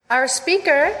Our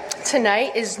speaker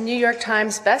tonight is New York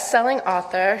Times best-selling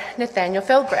author Nathaniel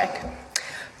Philbrick.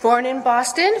 Born in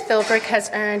Boston, Philbrick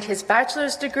has earned his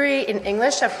bachelor's degree in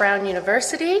English at Brown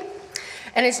University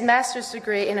and his master's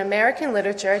degree in American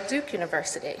literature at Duke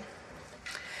University.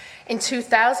 In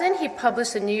 2000, he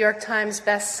published the New York Times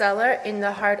bestseller In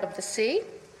the Heart of the Sea,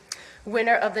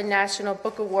 winner of the National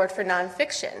Book Award for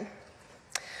Nonfiction.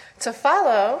 To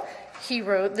follow, he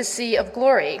wrote The Sea of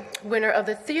Glory, winner of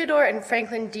the Theodore and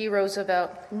Franklin D.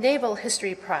 Roosevelt Naval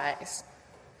History Prize.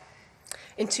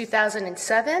 In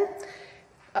 2007,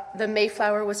 The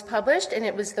Mayflower was published, and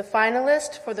it was the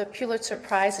finalist for the Pulitzer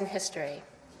Prize in History.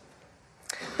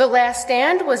 The Last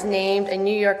Stand was named a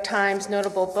New York Times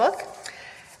notable book,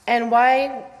 and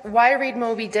Why Read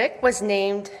Moby Dick was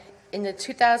named in the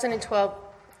 2012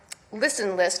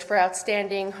 Listen List for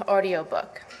Outstanding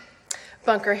Audiobook.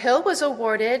 Bunker Hill was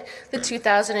awarded the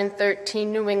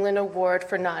 2013 New England Award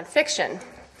for Nonfiction.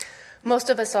 Most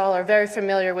of us all are very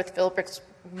familiar with Philbrick's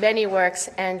many works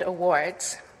and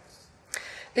awards.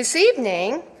 This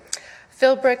evening,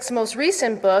 Philbrick's most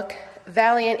recent book,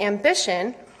 Valiant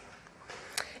Ambition,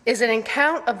 is an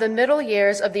account of the middle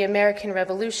years of the American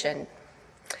Revolution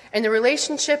and the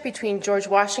relationship between George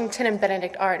Washington and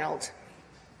Benedict Arnold.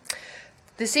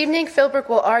 This evening, Philbrick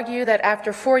will argue that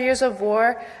after 4 years of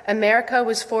war, America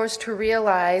was forced to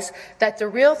realize that the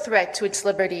real threat to its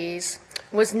liberties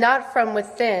was not from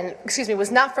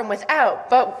without,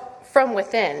 but from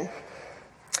within.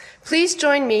 Please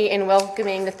join me in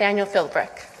welcoming Nathaniel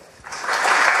Philbrick.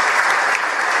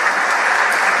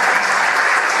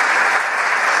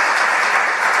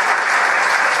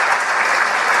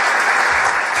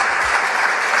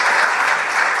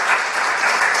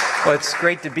 Well, it's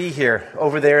great to be here.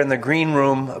 Over there in the green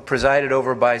room, presided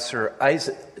over by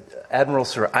Admiral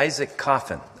Sir Isaac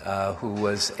Coffin, who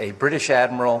was a British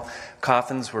admiral.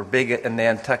 Coffins were big in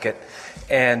Nantucket,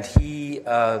 and he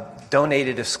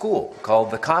donated a school called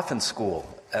the Coffin School,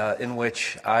 in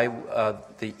which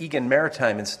the Egan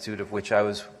Maritime Institute, of which I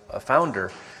was a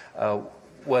founder,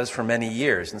 was for many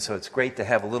years. And so it's great to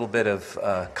have a little bit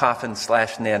of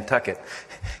Coffin/Nantucket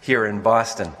here in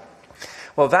Boston.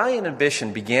 Well, Valiant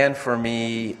Ambition began for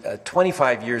me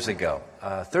 25 years ago.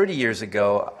 30 years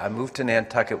ago, I moved to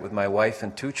Nantucket with my wife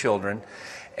and 2 children.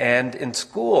 And in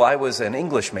school, I was an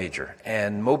English major,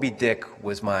 and Moby Dick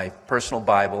was my personal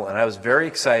Bible, and I was very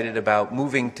excited about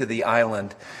moving to the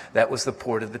island that was the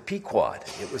port of the Pequod.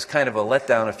 It was kind of a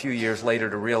letdown a few years later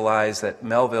to realize that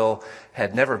Melville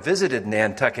had never visited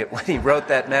Nantucket when he wrote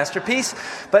that masterpiece,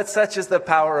 but such is the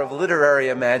power of literary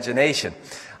imagination.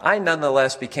 I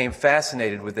nonetheless became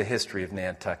fascinated with the history of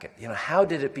Nantucket. How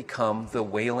did it become the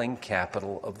whaling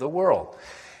capital of the world?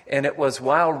 And it was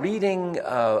while reading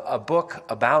a book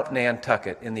about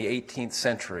Nantucket in the 18th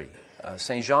century,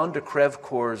 St. Jean de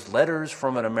Crèvecoeur's Letters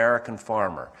from an American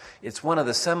Farmer. It's one of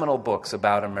the seminal books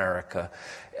about America.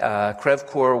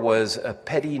 Crèvecoeur was a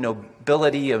petty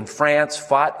nobility in France,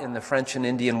 fought in the French and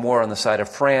Indian War on the side of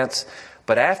France,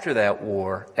 but after that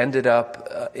war ended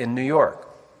up in New York.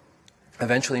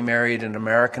 Eventually married an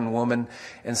American woman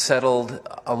and settled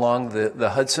along the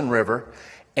Hudson River,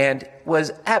 and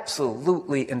was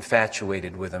absolutely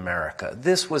infatuated with America.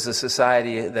 This was a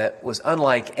society that was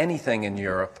unlike anything in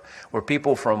Europe, where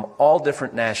people from all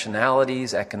different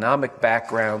nationalities, economic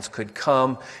backgrounds could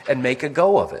come and make a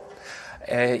go of it.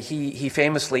 He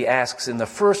famously asks in the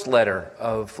first letter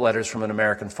of Letters from an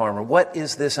American Farmer, what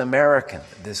is this American,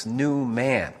 this new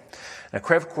man? Now,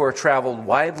 Crèvecoeur traveled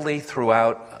widely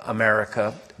throughout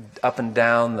America, up and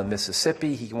down the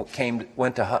Mississippi. He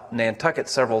went to Nantucket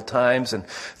several times, and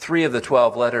 3 of the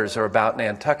 12 letters are about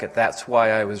Nantucket. That's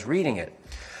why I was reading it.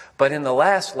 But in the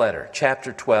last letter,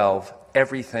 chapter 12,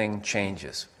 everything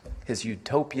changes. His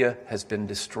utopia has been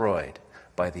destroyed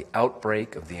by the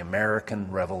outbreak of the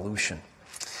American Revolution.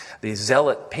 The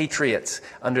zealot patriots,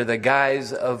 under the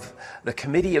guise of the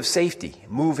Committee of Safety,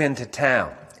 move into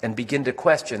town and begin to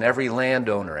question every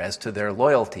landowner as to their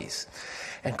loyalties.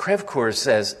 And Crèvecoeur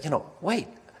says, wait,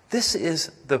 this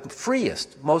is the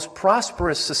freest, most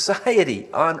prosperous society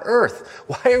on earth.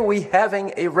 Why are we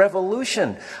having a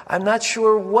revolution? I'm not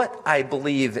sure what I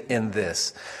believe in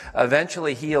this.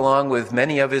 Eventually, he, along with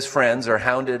many of his friends, are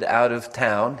hounded out of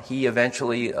town. He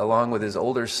eventually, along with his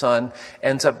older son,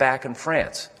 ends up back in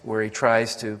France, where he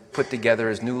tries to put together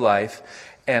his new life.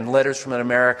 And Letters from an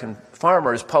American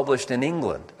Farmer is published in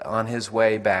England on his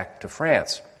way back to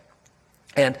France.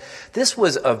 And this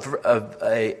was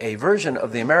a version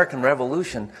of the American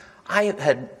Revolution I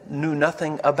knew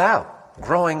nothing about.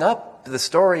 Growing up, the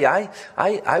story I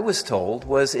was told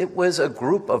was it was a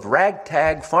group of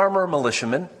ragtag farmer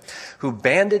militiamen who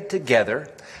banded together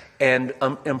and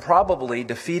improbably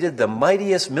defeated the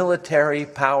mightiest military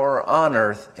power on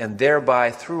earth and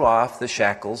thereby threw off the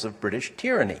shackles of British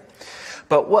tyranny.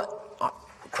 But what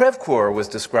Crevecoeur was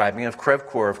describing, and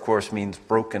Crevecoeur, of course, means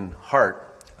broken heart,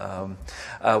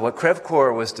 what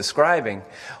Crevecoeur was describing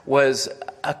was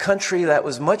a country that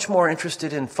was much more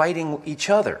interested in fighting each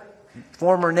other,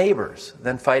 former neighbors,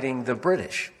 than fighting the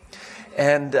British.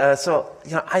 And so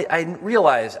I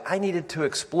realized I needed to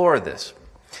explore this.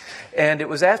 And it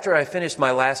was after I finished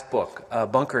my last book,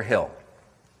 Bunker Hill,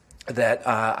 that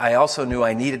I also knew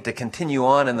I needed to continue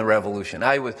on in the Revolution.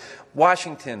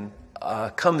 Washington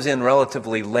comes in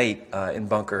relatively late in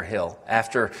Bunker Hill.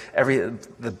 After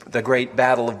the great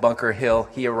Battle of Bunker Hill,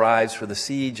 he arrives for the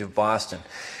siege of Boston.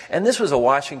 And this was a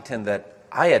Washington that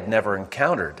I had never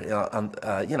encountered.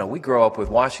 We grow up with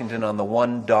Washington on the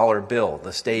 $1 bill,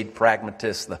 the staid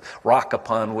pragmatist, the rock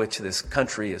upon which this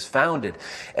country is founded.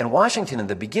 And Washington in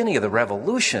the beginning of the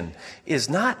Revolution is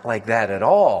not like that at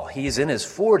all. He's in his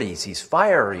 40s. He's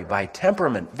fiery by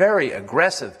temperament, very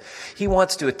aggressive. He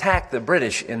wants to attack the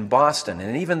British in Boston.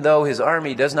 And even though his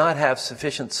army does not have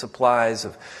sufficient supplies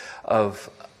of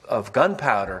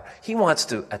gunpowder, he wants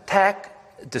to attack,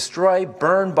 destroy,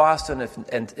 burn Boston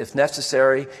if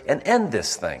necessary, and end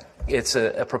this thing. It's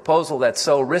a proposal that's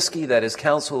so risky that his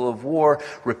Council of War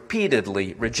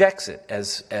repeatedly rejects it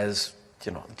as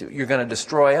you're going to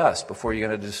destroy us before you're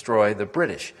going to destroy the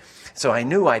British. So I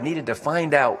knew I needed to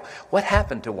find out what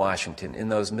happened to Washington in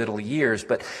those middle years,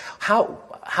 but how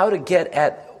to get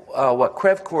at what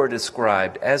Crevecoeur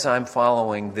described as I'm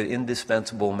following the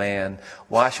indispensable man,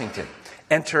 Washington.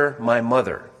 Enter my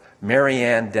mother, Mary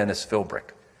Ann Dennis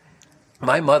Philbrick.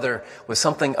 My mother was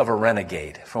something of a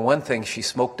renegade. For one thing, she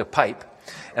smoked a pipe.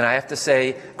 And I have to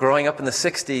say, growing up in the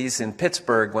 60s in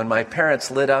Pittsburgh, when my parents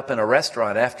lit up in a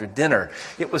restaurant after dinner,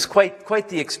 it was quite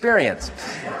the experience.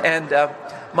 And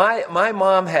my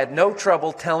mom had no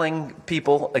trouble telling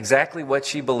people exactly what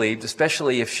she believed,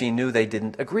 especially if she knew they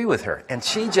didn't agree with her. And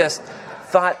she just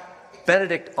thought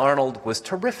Benedict Arnold was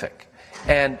terrific.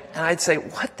 And I'd say,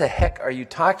 what the heck are you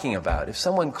talking about? If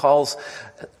someone calls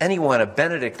anyone a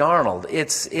Benedict Arnold,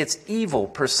 it's evil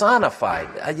personified.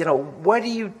 What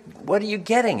are you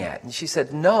getting at? And she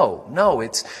said, no,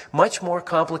 it's much more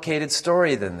complicated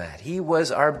story than that. He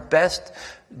was our best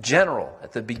general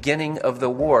at the beginning of the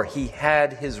war. He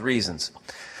had his reasons.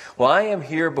 Well, I am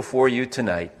here before you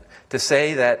tonight to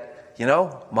say that,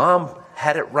 Mom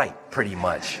had it right, pretty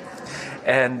much.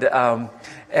 And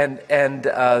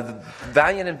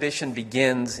Valiant Ambition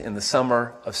begins in the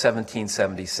summer of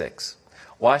 1776.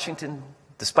 Washington,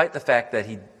 despite the fact that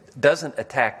he doesn't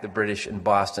attack the British in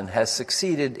Boston, has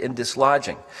succeeded in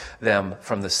dislodging them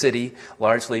from the city,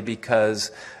 largely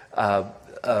because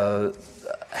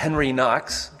Henry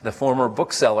Knox, the former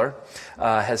bookseller,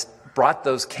 has brought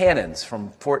those cannons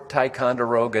from Fort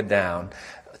Ticonderoga down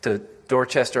to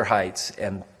Dorchester Heights,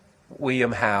 and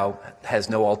William Howe has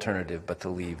no alternative but to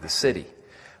leave the city.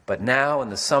 But now, in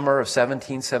the summer of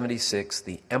 1776,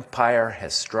 the empire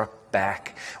has struck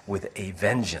back with a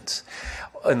vengeance.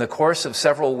 In the course of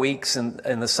several weeks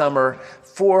in the summer,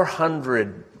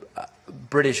 400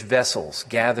 British vessels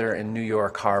gather in New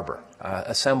York Harbor,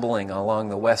 assembling along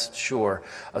the west shore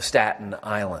of Staten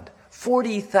Island.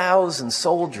 40,000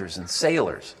 soldiers and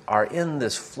sailors are in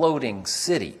this floating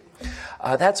city.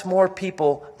 That's more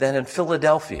people than in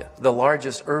Philadelphia, the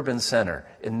largest urban center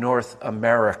in North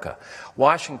America.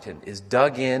 Washington is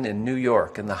dug in New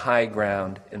York, in the high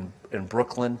ground in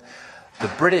Brooklyn.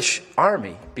 The British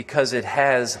Army, because it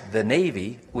has the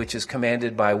Navy, which is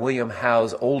commanded by William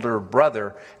Howe's older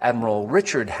brother, Admiral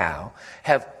Richard Howe,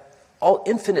 have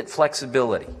infinite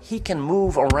flexibility. He can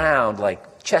move around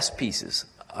like chess pieces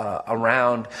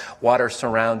around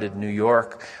water-surrounded New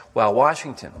York, while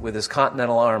Washington, with his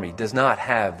Continental Army, does not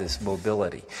have this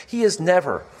mobility. He has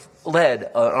never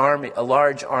led a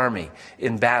large army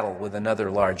in battle with another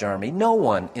large army. No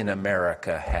one in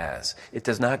America has. It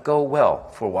does not go well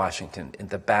for Washington in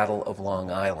the Battle of Long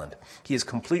Island. He is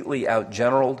completely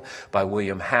outgeneraled by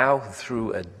William Howe, who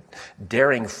through a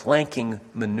daring flanking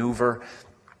maneuver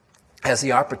has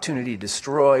the opportunity to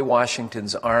destroy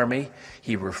Washington's army.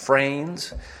 He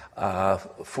refrains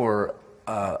for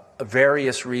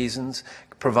various reasons,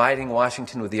 providing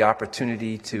Washington with the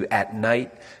opportunity to, at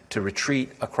night, to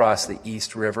retreat across the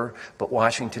East River. But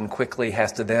Washington quickly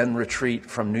has to then retreat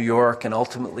from New York and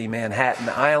ultimately Manhattan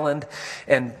Island.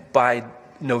 And by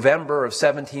November of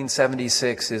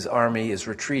 1776, his army is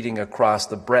retreating across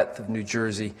the breadth of New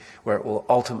Jersey, where it will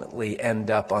ultimately end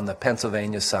up on the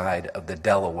Pennsylvania side of the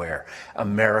Delaware.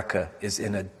 America is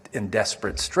in in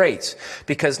desperate straits,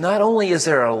 because not only is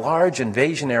there a large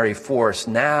invasionary force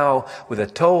now with a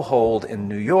toehold in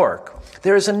New York,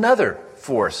 there is another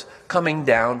force coming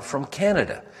down from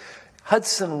Canada.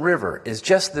 Hudson River is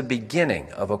just the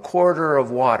beginning of a corridor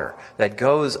of water that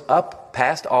goes up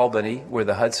past Albany, where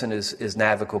the Hudson is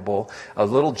navigable, a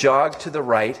little jog to the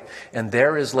right, and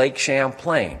there is Lake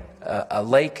Champlain, a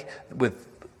lake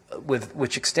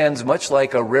which extends much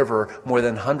like a river more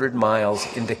than 100 miles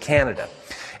into Canada.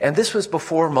 And this was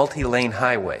before multi-lane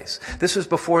highways. This was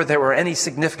before there were any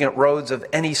significant roads of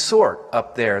any sort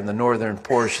up there in the northern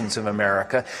portions of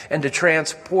America. And to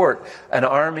transport an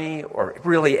army or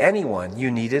really anyone, you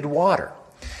needed water.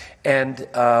 And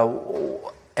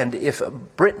if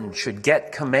Britain should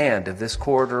get command of this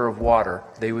corridor of water,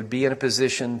 they would be in a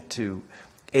position to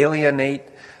alienate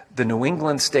the New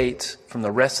England states from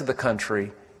the rest of the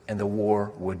country, and the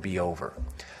war would be over.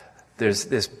 There's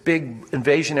this big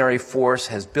invasionary force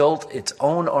has built its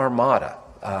own armada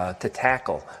to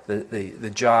tackle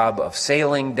the job of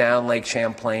sailing down Lake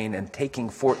Champlain and taking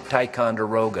Fort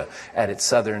Ticonderoga at its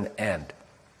southern end.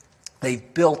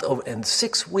 They've built, in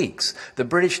 6 weeks, the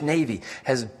British Navy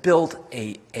has built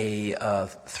a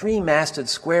three-masted,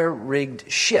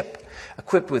 square-rigged ship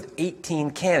equipped with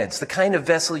 18 cannons, the kind of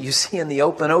vessel you see in the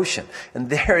open ocean. And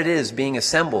there it is being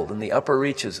assembled in the upper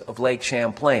reaches of Lake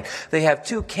Champlain. They have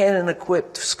 2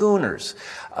 cannon-equipped schooners,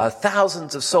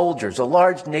 thousands of soldiers, a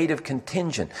large native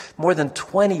contingent, more than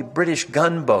 20 British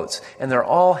gunboats, and they're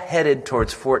all headed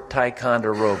towards Fort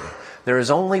Ticonderoga. There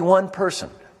is only one person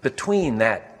between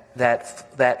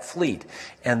that fleet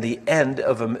and the end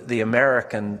of the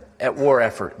American war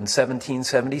effort in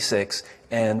 1776,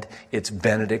 and it's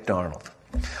Benedict Arnold.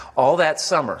 All that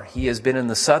summer, he has been in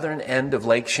the southern end of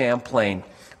Lake Champlain,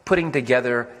 putting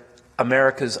together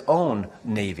America's own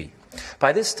Navy.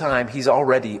 By this time, he's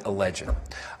already a legend.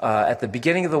 At the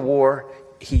beginning of the war,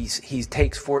 he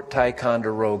takes Fort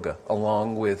Ticonderoga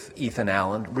along with Ethan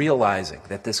Allen, realizing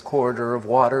that this corridor of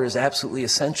water is absolutely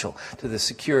essential to the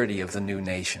security of the new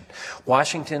nation.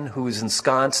 Washington, who is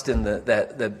ensconced in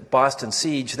the Boston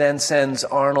siege, then sends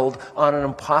Arnold on an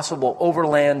impossible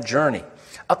overland journey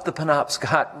up the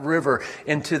Penobscot River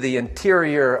into the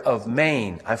interior of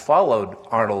Maine. I followed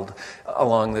Arnold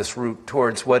along this route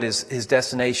towards what his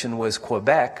destination was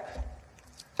Quebec.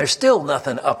 There's still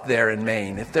nothing up there in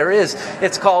Maine. If there is,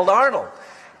 it's called Arnold.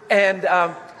 And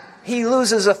he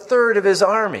loses a third of his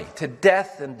army to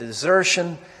death and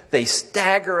desertion. They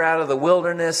stagger out of the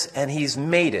wilderness, and he's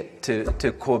made it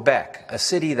to Quebec, a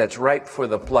city that's ripe for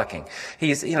the plucking.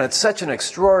 It's such an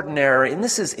extraordinary, and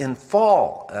this is in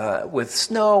fall with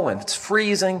snow and it's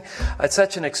freezing. It's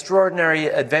such an extraordinary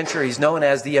adventure. He's known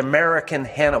as the American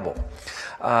Hannibal.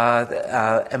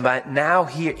 And now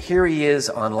here he is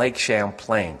on Lake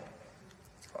Champlain.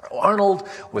 Arnold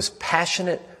was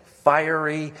passionate,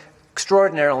 fiery,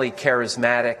 extraordinarily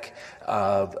charismatic,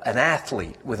 an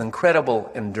athlete with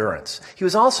incredible endurance. He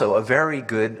was also a very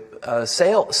good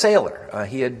sailor.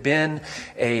 He had been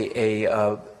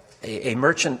a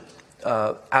merchant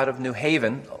out of New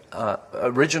Haven,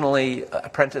 originally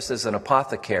apprenticed as an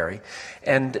apothecary,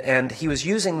 and he was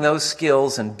using those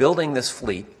skills in building this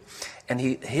fleet. And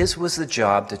his was the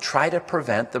job to try to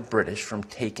prevent the British from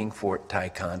taking Fort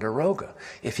Ticonderoga.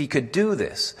 If he could do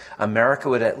this, America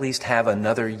would at least have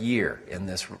another year in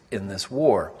this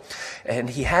war. And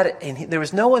there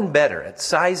was no one better at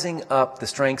sizing up the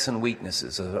strengths and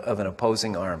weaknesses of an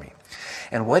opposing army.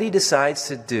 And what he decides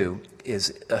to do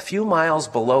is a few miles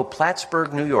below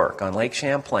Plattsburgh, New York, on Lake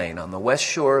Champlain, on the west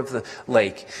shore of the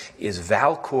lake, is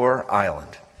Valcour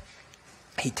Island.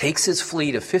 He takes his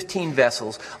fleet of 15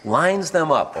 vessels, lines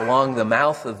them up along the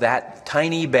mouth of that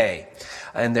tiny bay,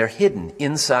 and they're hidden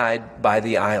inside by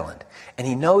the island. And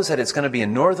he knows that it's going to be a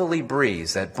northerly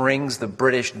breeze that brings the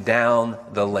British down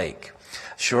the lake.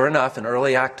 Sure enough, in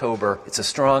early October, it's a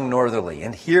strong northerly,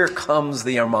 and here comes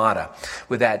the Armada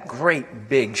with that great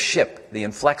big ship, the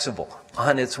Inflexible,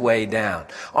 on its way down.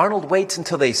 Arnold waits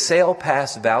until they sail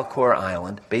past Valcour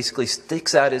Island, basically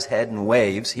sticks out his head and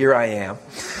waves, "Here I am."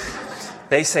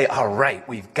 They say, "All right,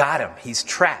 we've got him. He's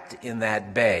trapped in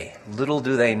that bay." Little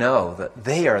do they know that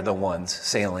they are the ones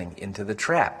sailing into the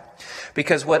trap.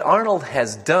 Because what Arnold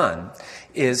has done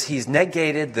is he's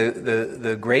negated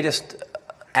the greatest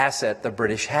asset the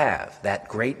British have, that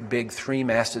great big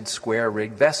three-masted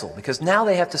square-rigged vessel. Because now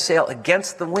they have to sail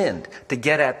against the wind to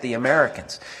get at the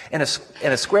Americans. And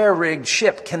a square-rigged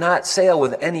ship cannot sail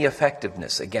with any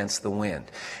effectiveness against the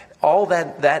wind. All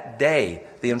that day,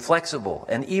 the Inflexible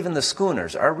and even the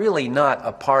schooners are really not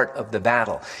a part of the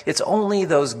battle. It's only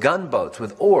those gunboats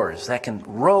with oars that can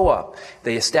row up.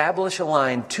 They establish a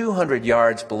line 200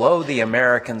 yards below the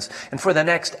Americans, and for the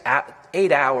next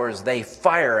 8 hours they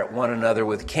fire at one another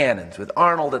with cannons, with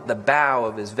Arnold at the bow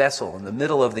of his vessel in the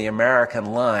middle of the American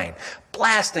line,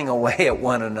 blasting away at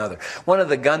one another. One of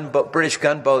the British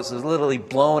gunboats is literally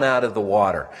blown out of the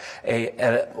water.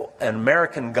 An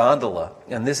American gondola,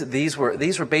 and these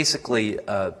were basically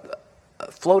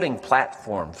floating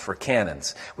platforms for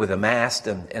cannons with a mast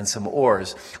and some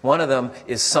oars. One of them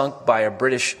is sunk by a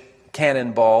British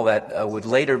cannonball that would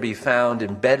later be found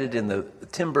embedded in the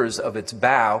timbers of its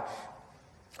bow.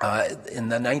 In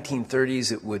the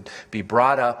 1930s, it would be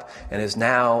brought up and is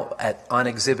now on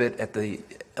exhibit at the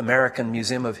American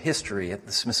Museum of History at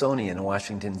the Smithsonian in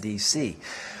Washington, D.C.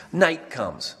 Night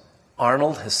comes.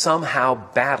 Arnold has somehow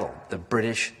battled the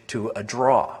British to a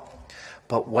draw.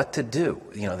 But what to do?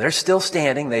 They're still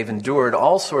standing. They've endured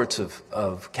all sorts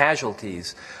of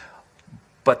casualties,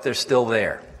 but they're still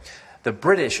there. The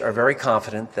British are very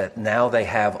confident that now they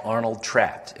have Arnold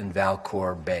trapped in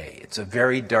Valcour Bay. It's a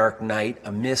very dark night.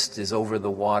 A mist is over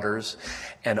the waters,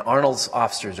 and Arnold's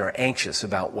officers are anxious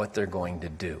about what they're going to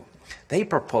do. They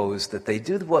propose that they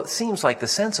do what seems like the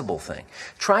sensible thing.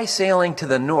 Try sailing to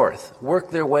the north,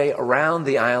 work their way around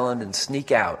the island, and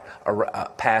sneak out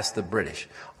past the British.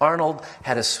 Arnold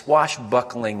had a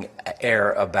swashbuckling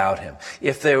air about him.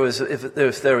 If there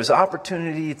was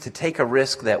opportunity to take a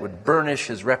risk that would burnish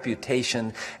his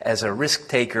reputation as a risk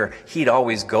taker, he'd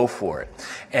always go for it.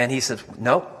 And he says,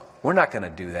 nope. We're not going to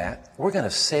do that. We're going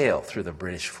to sail through the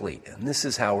British fleet, and this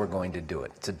is how we're going to do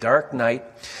it. It's a dark night.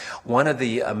 One of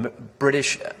the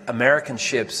American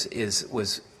ships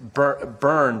was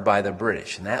burned by the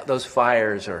British, and those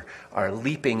fires are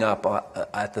leaping up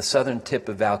at the southern tip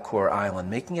of Valcour Island,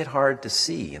 making it hard to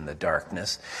see in the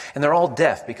darkness. And they're all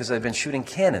deaf because they've been shooting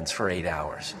cannons for 8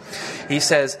 hours. He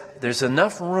says, there's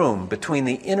enough room between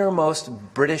the innermost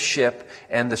British ship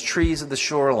and the trees of the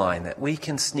shoreline that we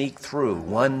can sneak through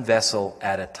one vessel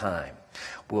at a time.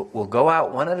 We'll go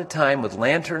out one at a time with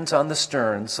lanterns on the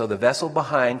stern so the vessel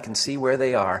behind can see where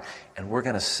they are, and we're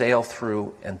going to sail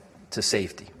through and to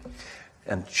safety.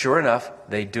 And sure enough,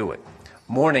 they do it.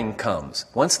 Morning comes.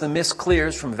 Once the mist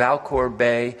clears from Valcour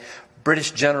Bay,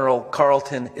 British General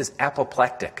Carleton is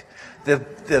apoplectic. The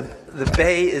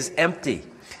bay is empty,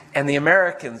 and the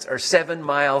Americans are 7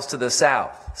 miles to the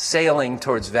south, sailing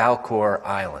towards Valcour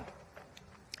Island.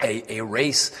 A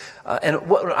race, and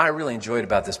what I really enjoyed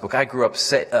about this book, I grew up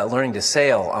learning to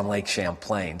sail on Lake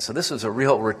Champlain, so this was a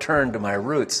real return to my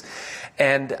roots.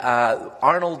 And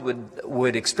Arnold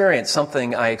would experience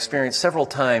something I experienced several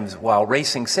times while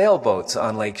racing sailboats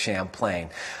on Lake Champlain.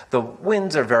 The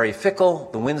winds are very fickle.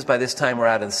 The winds by this time are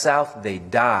out of the south. They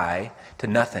die to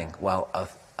nothing while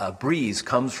a breeze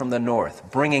comes from the north,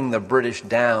 bringing the British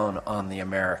down on the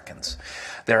Americans.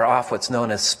 They're off what's known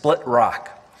as Split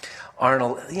Rock.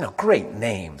 Arnold, great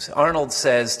names. Arnold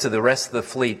says to the rest of the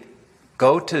fleet,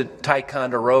 go to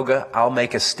Ticonderoga, I'll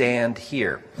make a stand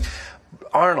here.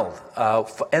 Arnold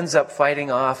ends up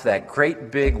fighting off that great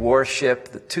big warship,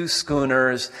 the two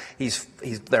schooners.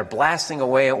 They're blasting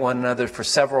away at one another for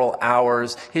several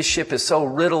hours. His ship is so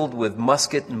riddled with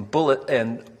musket and bullet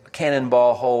and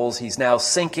cannonball holes, he's now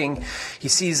sinking. He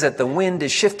sees that the wind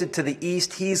is shifted to the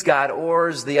east. He's got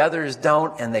oars, the others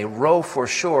don't, and they row for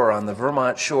shore on the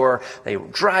Vermont shore. They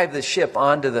drive the ship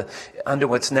onto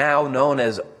what's now known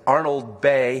as Arnold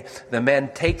Bay. The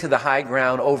men take to the high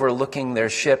ground overlooking their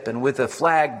ship, and with the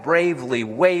flag bravely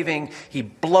waving, he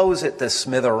blows it to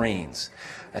smithereens.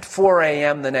 At 4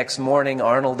 a.m. the next morning,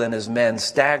 Arnold and his men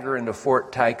stagger into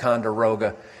Fort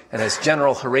Ticonderoga, and as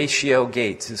General Horatio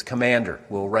Gates, his commander,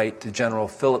 will write to General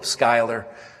Philip Schuyler,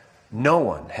 no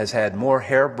one has had more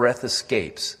hairbreadth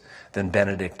escapes than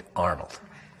Benedict Arnold.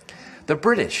 The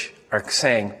British are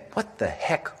saying, what the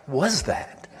heck was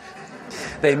that?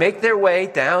 They make their way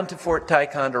down to Fort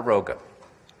Ticonderoga.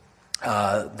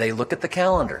 They look at the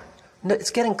calendar.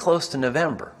 It's getting close to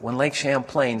November when Lake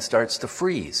Champlain starts to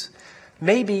freeze.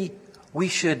 Maybe we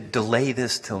should delay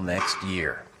this till next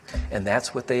year. And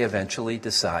that's what they eventually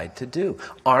decide to do.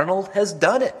 Arnold has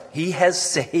done it. He has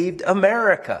saved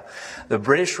America. The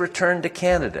British return to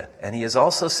Canada, and he has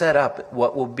also set up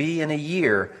what will be in a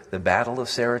year the Battle of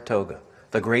Saratoga,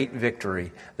 the great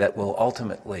victory that will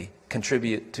ultimately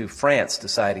contribute to France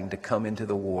deciding to come into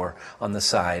the war on the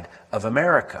side of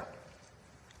America.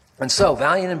 And so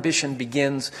Valiant Ambition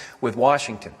begins with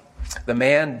Washington, the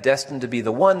man destined to be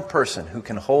the one person who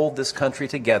can hold this country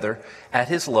together at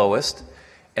his lowest,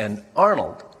 and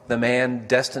Arnold, the man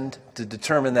destined to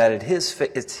determine that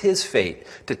it's his fate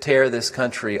to tear this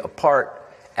country apart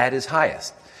at his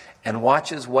highest, and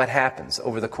watches what happens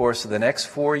over the course of the next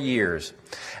 4 years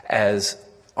as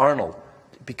Arnold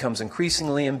becomes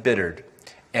increasingly embittered,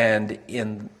 and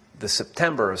in the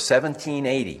September of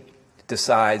 1780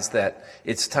 decides that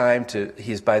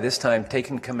he's by this time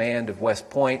taken command of West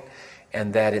Point,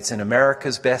 and that it's in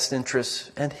America's best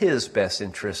interests and his best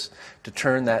interests to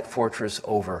turn that fortress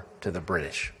over to the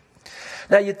British.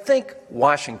 Now, you'd think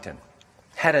Washington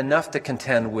had enough to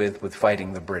contend with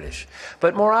fighting the British.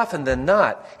 But more often than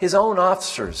not, his own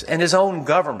officers and his own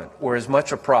government were as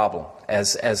much a problem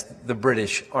as the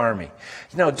British Army.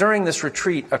 You know, during this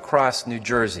retreat across New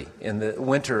Jersey in the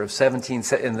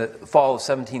fall of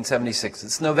 1776,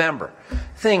 it's November,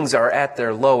 things are at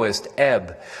their lowest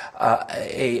ebb.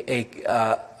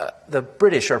 The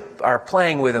British are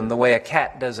playing with him the way a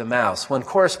cat does a mouse when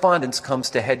correspondence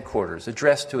comes to headquarters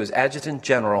addressed to his Adjutant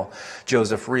General,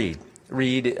 Joseph Reed.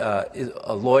 Reed,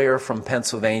 a lawyer from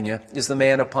Pennsylvania, is the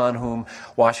man upon whom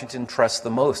Washington trusts the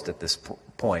most at this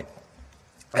point.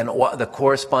 And the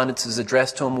correspondence is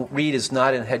addressed to him. Reed is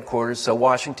not in headquarters, so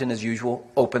Washington, as usual,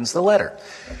 opens the letter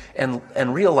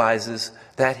and realizes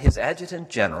that his Adjutant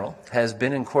General has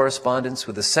been in correspondence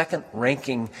with the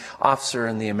second-ranking officer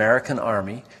in the American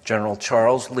Army, General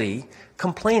Charles Lee,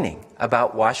 complaining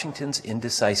about Washington's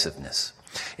indecisiveness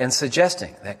and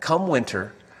suggesting that come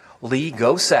winter, Lee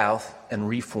go south and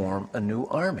reform a new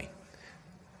army.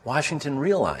 Washington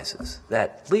realizes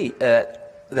that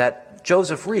that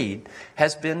Joseph Reed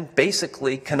has been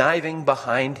basically conniving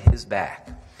behind his back.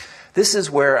 This is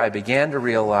where I began to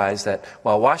realize that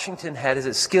while Washington had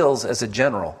his skills as a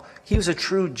general, he was a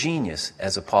true genius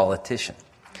as a politician.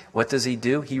 What does he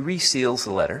do? He reseals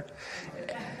the letter,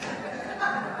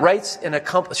 writes in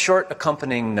a short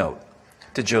accompanying note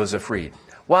to Joseph Reed.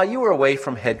 While you were away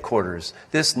from headquarters,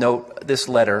 this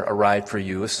letter arrived for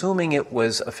you. Assuming it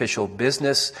was official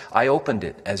business, I opened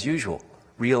it as usual.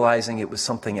 Realizing it was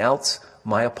something else,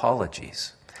 my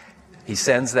apologies. He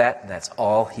sends that, and that's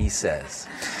all he says.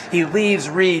 He leaves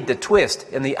Reed to twist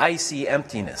in the icy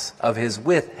emptiness of his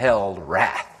withheld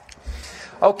wrath.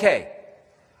 Okay,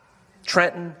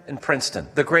 Trenton and Princeton,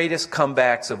 the greatest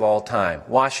comebacks of all time.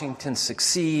 Washington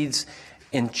succeeds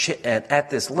at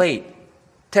this late,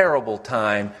 terrible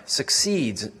time,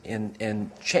 succeeds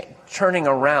in turning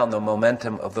around the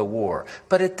momentum of the war.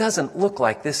 But it doesn't look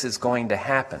like this is going to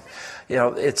happen. You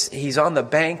know, he's on the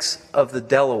banks of the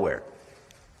Delaware,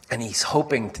 and he's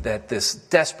hoping that this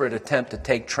desperate attempt to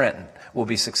take Trenton will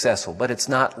be successful, but it's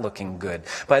not looking good.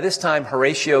 By this time,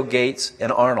 Horatio Gates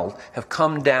and Arnold have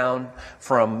come down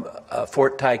from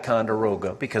Fort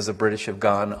Ticonderoga because the British have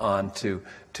gone on to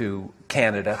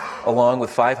Canada, along with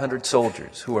 500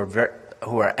 soldiers who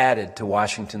are added to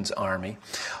Washington's army.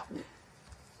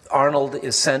 Arnold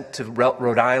is sent to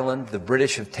Rhode Island. The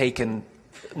British have taken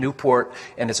Newport,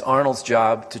 and it's Arnold's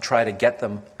job to try to get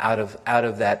them out of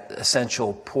that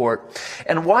essential port.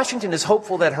 And Washington is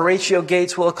hopeful that Horatio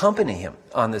Gates will accompany him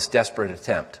on this desperate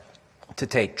attempt to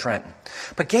take Trenton.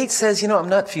 But Gates says, I'm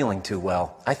not feeling too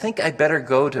well. I think I'd better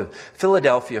go to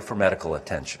Philadelphia for medical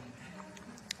attention.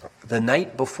 The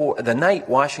night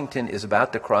Washington is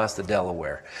about to cross the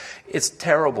Delaware, it's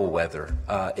terrible weather.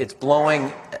 It's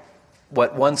blowing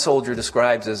what one soldier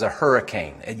describes as a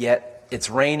hurricane, and yet it's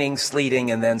raining,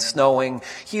 sleeting, and then snowing,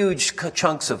 huge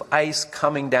chunks of ice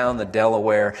coming down the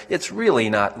Delaware. It's really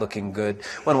not looking good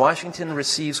when Washington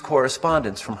receives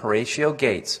correspondence from Horatio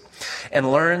Gates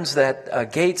and learns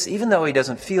that Gates, even though he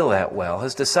doesn't feel that well,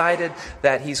 has decided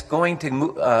that he's going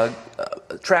to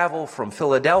travel from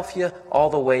Philadelphia all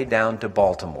the way down to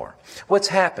Baltimore. What's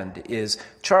happened is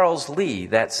Charles Lee,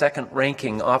 that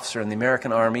second-ranking officer in the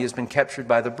American Army, has been captured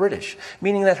by the British,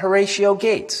 meaning that Horatio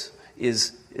Gates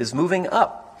is moving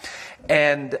up.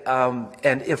 And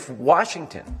if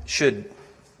Washington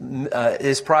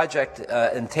his project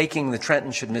in taking the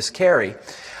Trenton should miscarry,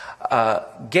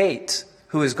 Gates,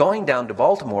 who is going down to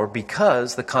Baltimore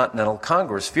because the Continental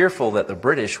Congress, fearful that the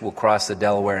British will cross the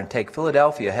Delaware and take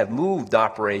Philadelphia, have moved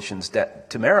operations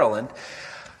to Maryland,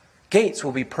 Gates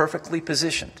will be perfectly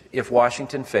positioned if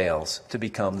Washington fails to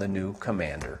become the new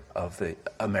commander of the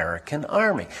American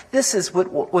Army. This is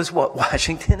what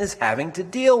Washington is having to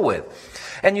deal with.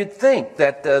 And you'd think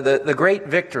that the great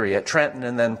victory at Trenton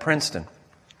and then Princeton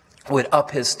would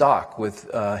up his stock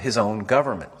with his own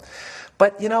government.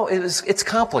 But, it's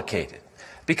complicated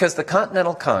because the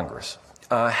Continental Congress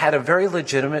had a very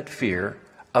legitimate fear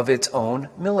of its own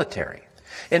military.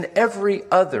 In every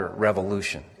other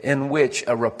revolution in which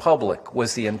a republic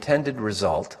was the intended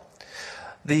result,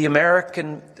 The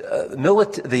American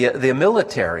the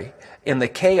military, in the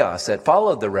chaos that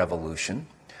followed the revolution,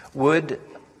 would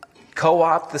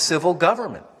co-opt the civil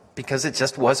government because it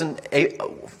just wasn't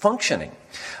functioning.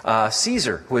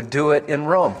 Caesar would do it in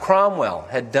Rome. Cromwell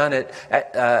had done it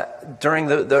during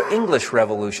the English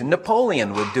Revolution.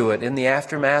 Napoleon would do it in the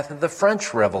aftermath of the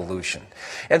French Revolution.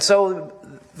 And so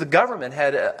the government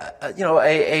had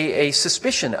a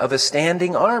suspicion of a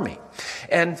standing army.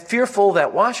 And fearful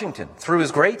that Washington, through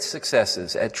his great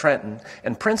successes at Trenton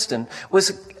and Princeton,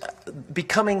 was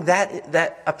becoming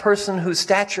that a person whose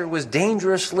stature was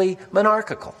dangerously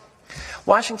monarchical.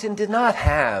 Washington did not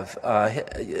have,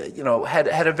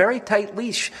 had a very tight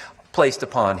leash placed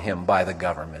upon him by the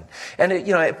government.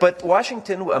 And, but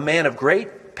Washington, a man of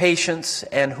great patience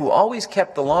and who always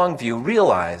kept the long view,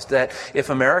 realized that if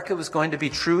America was going to be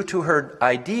true to her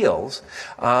ideals,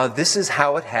 this is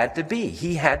how it had to be.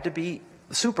 He had to be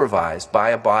supervised by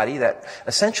a body that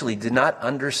essentially did not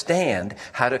understand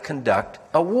how to conduct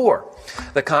a war.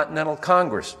 The Continental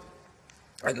Congress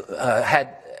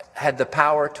had the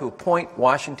power to appoint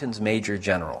Washington's major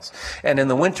generals. And in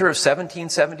the winter of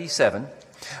 1777,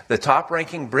 the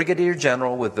top-ranking brigadier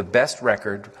general with the best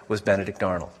record was Benedict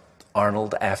Arnold.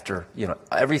 Arnold, after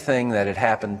everything that had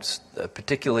happened,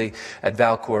 particularly at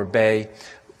Valcour Bay,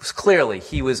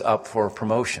 he was up for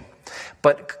promotion.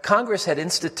 But Congress had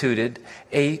instituted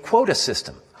a quota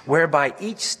system whereby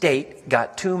each state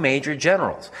got 2 major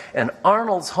generals. And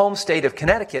Arnold's home state of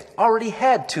Connecticut already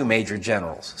had 2 major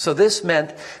generals. So this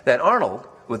meant that Arnold,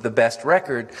 with the best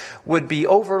record, would be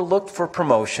overlooked for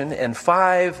promotion, and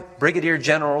 5 brigadier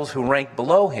generals who ranked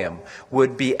below him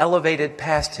would be elevated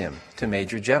past him to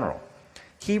major general.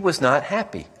 He was not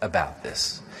happy about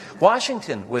this.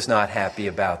 Washington was not happy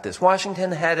about this.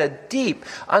 Washington had a deep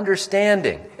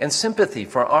understanding and sympathy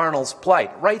for Arnold's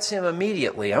plight. Writes him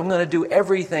immediately, I'm going to do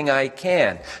everything I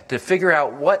can to figure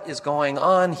out what is going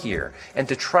on here and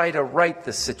to try to right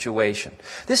the situation.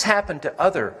 This happened to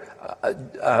other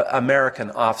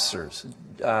American officers.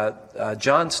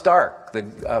 John Stark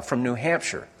from New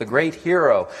Hampshire, the great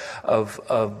hero of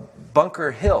Bunker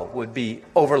Hill, would be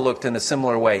overlooked in a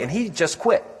similar way, and he just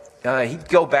quit. He'd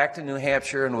go back to New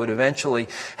Hampshire and would eventually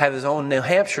have his own New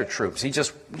Hampshire troops. He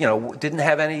just, didn't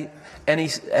have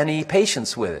any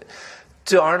patience with it.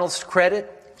 To Arnold's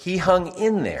credit, he hung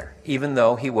in there, even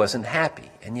though he wasn't happy.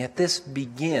 And yet this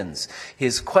begins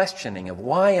his questioning of,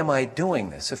 why am I doing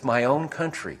this if my own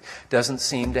country doesn't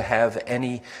seem to have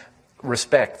any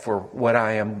respect for what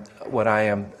I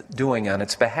am doing on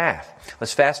its behalf?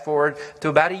 Let's fast forward to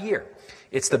about a year.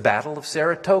 It's the Battle of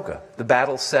Saratoga, the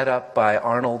battle set up by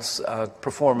Arnold's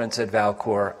performance at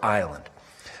Valcour Island.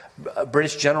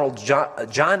 British General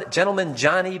Gentleman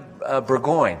Johnny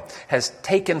Burgoyne has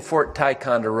taken Fort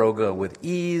Ticonderoga with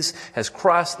ease, has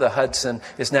crossed the Hudson,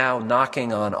 is now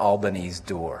knocking on Albany's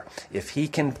door. If he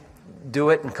can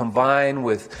do it and combine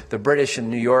with the British in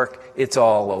New York, it's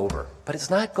all over. But it's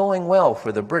not going well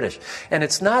for the British. And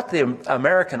it's not the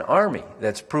American army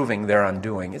that's proving their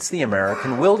undoing. It's the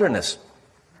American wilderness.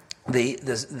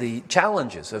 The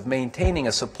challenges of maintaining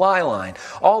a supply line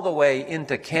all the way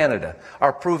into Canada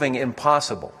are proving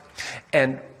impossible.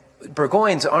 And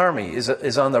Burgoyne's army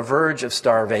is on the verge of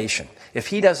starvation. If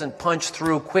he doesn't punch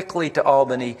through quickly to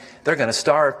Albany, they're going to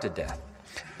starve to death.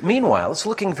 Meanwhile, it's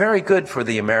looking very good for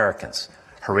the Americans.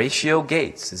 Horatio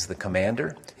Gates is the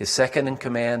commander. His second in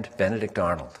command, Benedict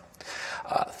Arnold.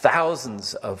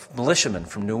 Thousands of militiamen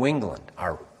from New England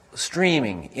are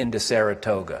streaming into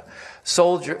Saratoga.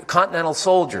 Continental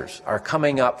soldiers are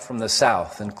coming up from the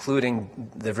south, including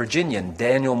the Virginian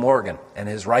Daniel Morgan and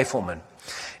his riflemen.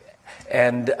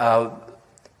 And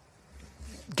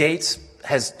Gates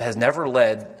has never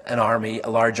led a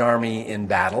large army in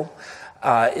battle,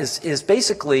 is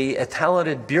basically a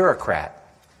talented bureaucrat.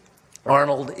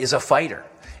 Arnold is a fighter.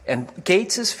 And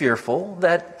Gates is fearful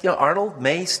that Arnold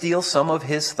may steal some of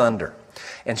his thunder.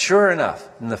 And sure enough,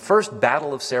 in the first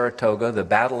Battle of Saratoga, the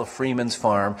Battle of Freeman's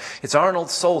Farm, it's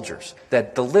Arnold's soldiers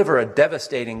that deliver a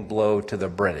devastating blow to the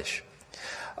British.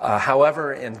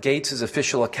 However, in Gates's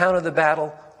official account of the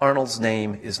battle, Arnold's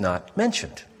name is not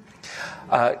mentioned.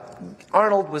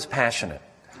 Arnold was passionate.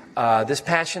 This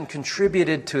passion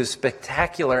contributed to his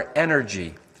spectacular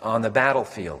energy on the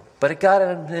battlefield, but it got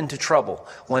him into trouble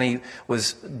when he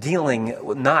was dealing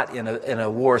not in a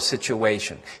war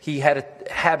situation. He had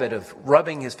a habit of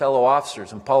rubbing his fellow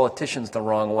officers and politicians the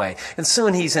wrong way, and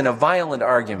soon he's in a violent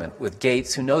argument with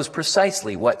Gates, who knows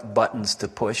precisely what buttons to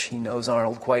push. He knows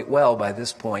Arnold quite well by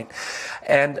this point,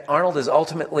 and Arnold is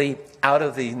ultimately out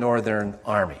of the Northern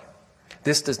Army.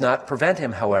 This does not prevent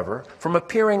him, however, from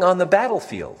appearing on the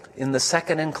battlefield in the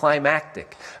second and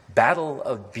climactic Battle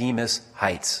of Bemis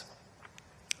Heights.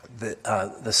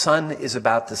 The sun is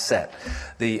about to set.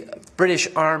 The British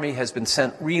army has been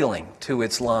sent reeling to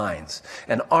its lines,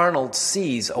 and Arnold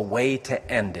sees a way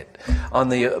to end it. On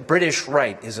the British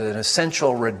right is an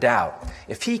essential redoubt.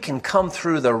 If he can come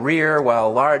through the rear while a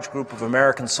large group of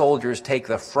American soldiers take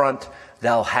the front,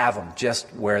 they'll have him just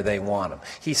where they want him.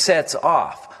 He sets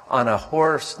off on a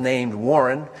horse named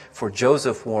Warren, for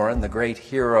Joseph Warren, the great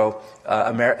hero,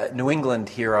 New England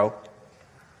hero,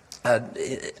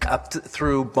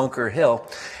 through Bunker Hill,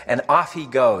 and off he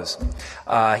goes.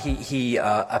 He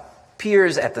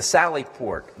appears at the Sally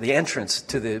Port, the entrance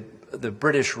to the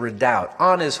British redoubt,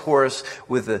 on his horse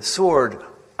with the sword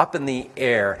up in the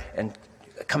air, and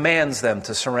commands them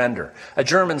to surrender. A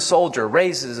German soldier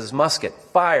raises his musket,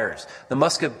 fires. The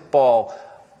musket ball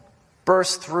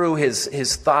bursts through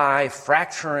his thigh,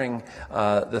 fracturing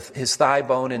his thigh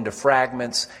bone into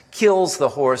fragments, kills the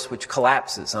horse, which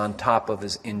collapses on top of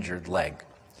his injured leg.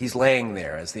 He's laying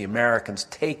there as the Americans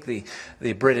take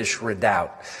the British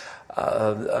redoubt.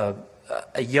 A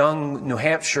young New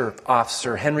Hampshire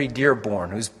officer, Henry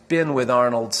Dearborn, who's been with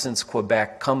Arnold since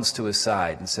Quebec, comes to his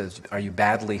side and says, "Are you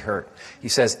badly hurt?" He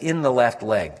says, "In the left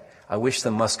leg. I wish the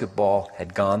musket ball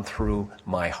had gone through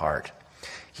my heart."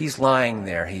 He's lying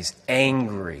there. He's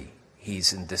angry.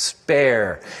 He's in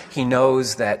despair. He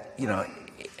knows that,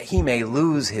 he may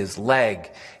lose his leg,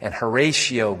 and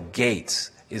Horatio Gates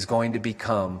is going to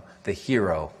become the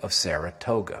hero of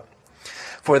Saratoga.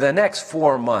 For the next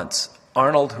 4 months,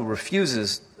 Arnold, who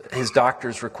refuses his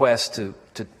doctor's request to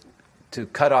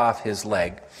cut off his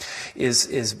leg, is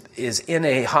in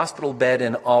a hospital bed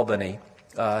in Albany.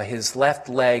 His left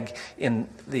leg in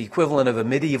the equivalent of a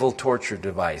medieval torture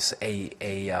device,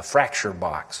 a fracture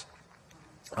box.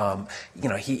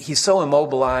 He's so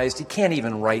immobilized he can't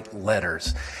even write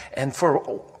letters. And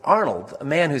for Arnold, a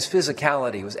man whose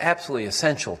physicality was absolutely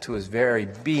essential to his very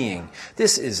being,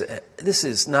 this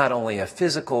is not only a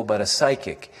physical but a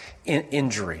psychic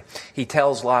injury. He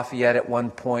tells Lafayette at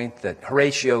one point that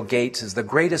Horatio Gates is the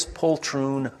greatest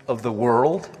poltroon of the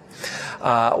world.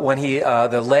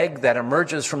 The leg that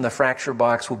emerges from the fracture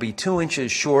box will be 2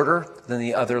 inches shorter than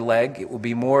the other leg. It will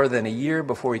be more than a year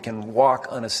before he can walk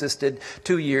unassisted,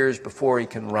 2 years before he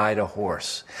can ride a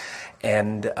horse.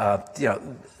 And,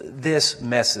 this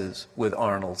messes with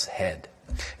Arnold's head.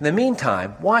 In the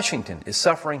meantime, Washington is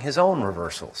suffering his own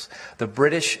reversals. The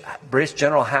British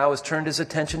General Howe has turned his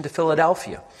attention to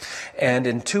Philadelphia. And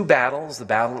in 2 battles, the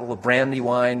Battle of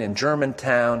Brandywine and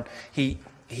Germantown, he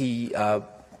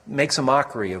makes a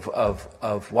mockery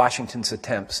of Washington's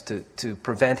attempts to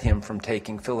prevent him from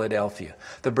taking Philadelphia.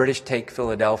 The British take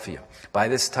Philadelphia. By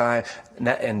this time,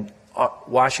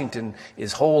 Washington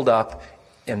is holed up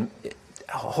in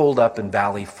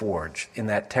Valley Forge in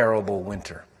that terrible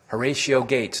winter. Horatio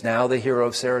Gates, now the hero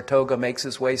of Saratoga, makes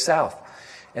his way south.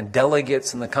 And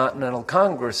delegates in the Continental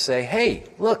Congress say, "Hey,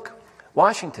 look,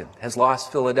 Washington has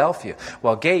lost Philadelphia,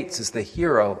 while Gates is the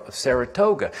hero of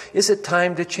Saratoga. Is it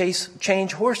time to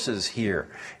change horses here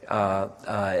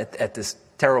at this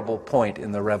terrible point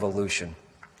in the Revolution?"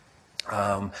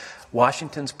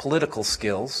 Washington's political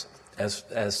skills,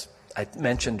 as I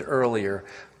mentioned earlier,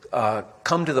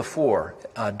 come to the fore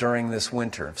during this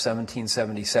winter of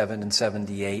 1777 and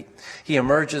 78.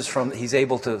 He's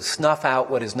able to snuff out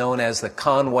what is known as the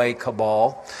Conway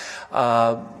Cabal,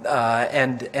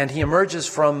 and he emerges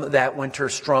from that winter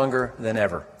stronger than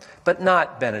ever. But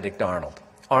not Benedict Arnold.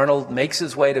 Arnold makes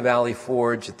his way to Valley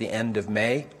Forge at the end of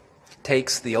May,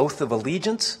 takes the oath of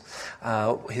allegiance,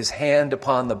 his hand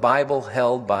upon the Bible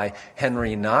held by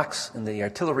Henry Knox in the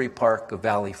artillery park of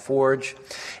Valley Forge.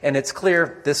 And it's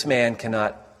clear this man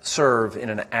cannot serve in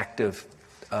an active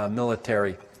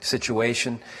military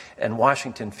situation, and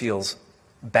Washington feels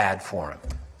bad for him.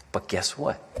 But guess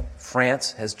what?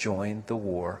 France has joined the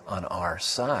war on our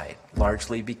side,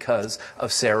 largely because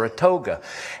of Saratoga.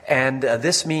 And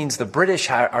this means the British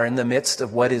are in the midst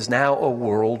of what is now a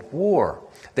world war.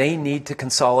 They need to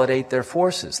consolidate their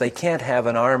forces. They can't have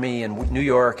an army in New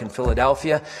York and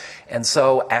Philadelphia. And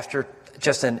so after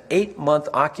just an 8-month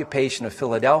occupation of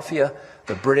Philadelphia,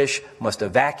 the British must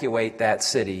evacuate that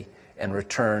city and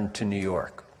return to New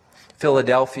York.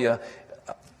 Philadelphia,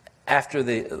 after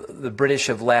the British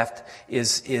have left,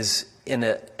 is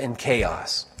in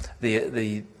chaos.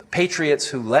 The patriots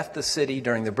who left the city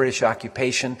during the British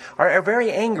occupation are very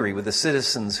angry with the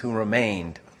citizens who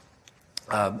remained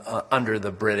under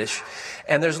the British,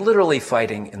 and there's literally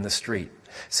fighting in the street.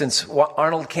 Since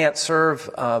Arnold can't serve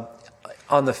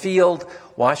on the field,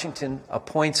 Washington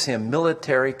appoints him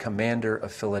military commander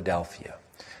of Philadelphia.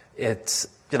 It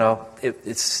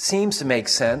seems to make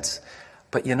sense,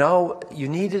 but you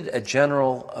needed a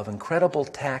general of incredible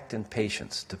tact and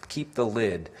patience to keep the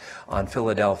lid on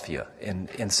Philadelphia in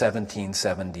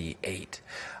 1778.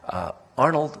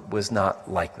 Arnold was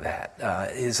not like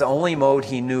that. His only mode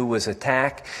he knew was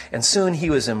attack, and soon he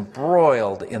was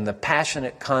embroiled in the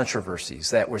passionate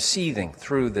controversies that were seething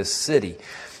through this city.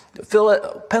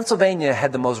 Pennsylvania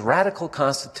had the most radical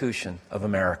constitution of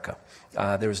America.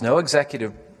 There was no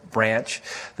executive branch.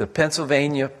 The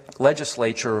Pennsylvania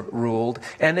legislature ruled,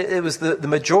 and it was the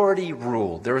majority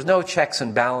ruled. There was no checks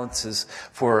and balances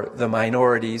for the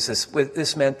minorities.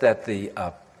 This meant that the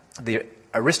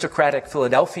aristocratic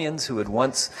Philadelphians who had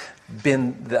once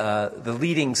been the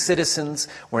leading citizens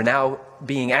were now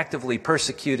being actively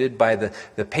persecuted by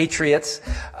the patriots,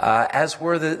 as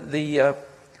were the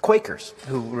Quakers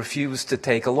who refused to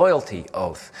take a loyalty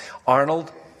oath.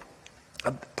 Arnold,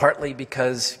 partly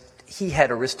because he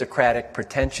had aristocratic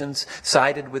pretensions,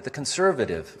 sided with the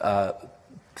conservative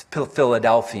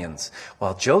Philadelphians,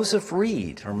 while Joseph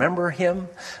Reed, remember him,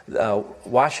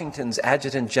 Washington's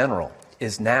adjutant general,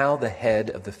 is now the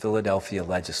head of the Philadelphia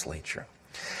legislature.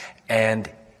 And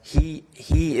he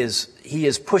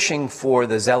is pushing for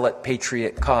the zealot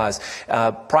patriot cause.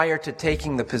 Prior to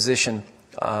taking the position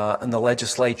in the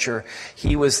legislature,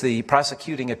 he was the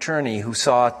prosecuting attorney who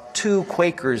saw 2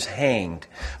 Quakers hanged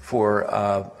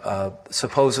for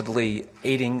supposedly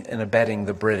aiding and abetting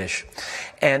the British.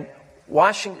 And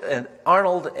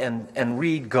Arnold and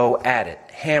Reed go at it,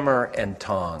 hammer and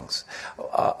tongs.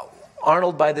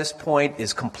 Arnold, by this point,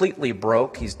 is completely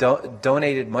broke. He's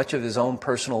donated much of his own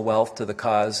personal wealth to the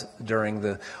cause during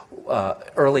the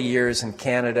early years in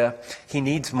Canada. He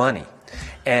needs money.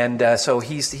 And so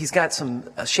he's got some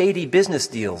shady business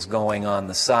deals going on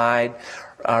the side.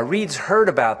 Reed's heard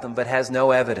about them but has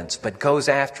no evidence, but goes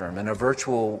after him in a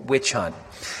virtual witch hunt.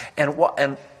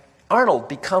 And Arnold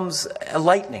becomes a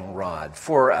lightning rod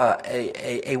for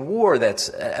a war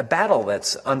a battle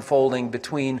that's unfolding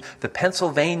between the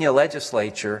Pennsylvania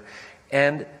legislature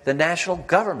and the national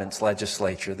government's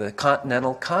legislature, the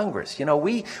Continental Congress.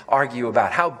 We argue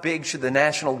about how big should the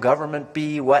national government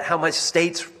be, how much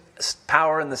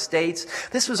power in the states.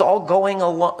 This was all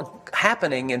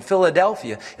happening in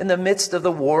Philadelphia in the midst of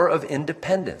the War of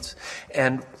Independence.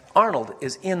 And Arnold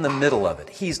is in the middle of it.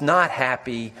 He's not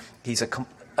happy. He's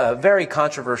a very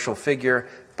controversial figure,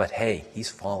 but hey, he's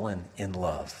fallen in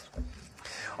love.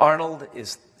 Arnold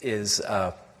is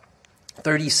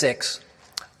 36,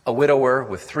 a widower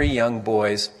with 3 young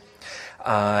boys,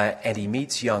 and he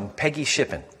meets young Peggy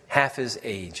Shippen, half his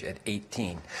age at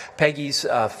 18. Peggy's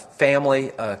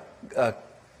family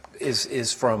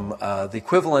is from the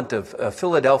equivalent of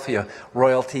Philadelphia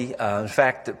royalty. In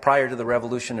fact, prior to the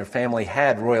Revolution, her family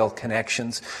had royal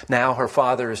connections. Now her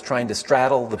father is trying to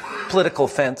straddle the political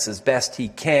fence as best he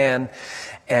can.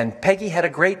 And Peggy had a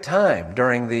great time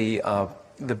during the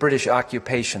British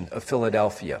occupation of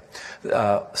Philadelphia,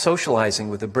 socializing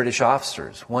with the British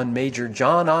officers. One Major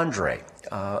John Andre,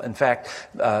 in fact,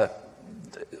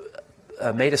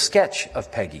 made a sketch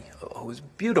of Peggy, who was a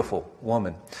beautiful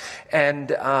woman.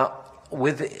 And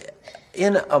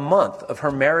within a month of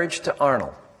her marriage to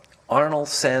Arnold, Arnold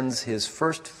sends his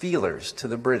first feelers to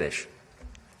the British,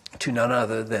 to none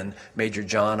other than Major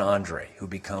John Andre, who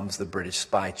becomes the British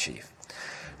spy chief.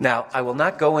 Now, I will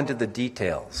not go into the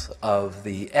details of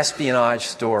the espionage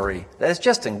story. That's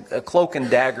just a cloak and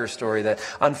dagger story that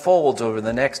unfolds over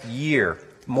the next year,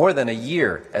 more than a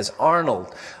year, as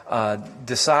Arnold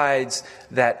decides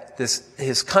that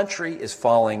his country is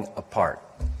falling apart.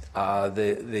 By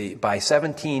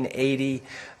 1780,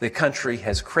 the country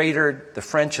has cratered. The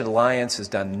French alliance has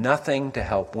done nothing to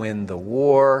help win the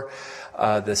war.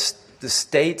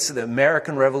 The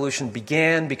American Revolution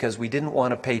began because we didn't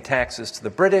want to pay taxes to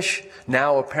the British.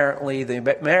 Now, apparently, the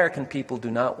American people do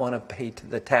not want to pay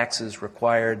the taxes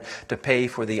required to pay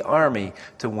for the army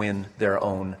to win their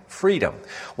own freedom.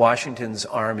 Washington's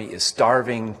army is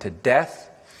starving to death.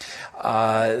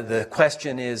 The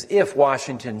question is, if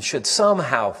Washington should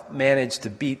somehow manage to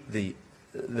beat the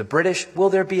British, will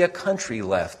there be a country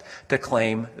left to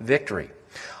claim victory?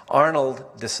 Arnold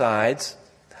decides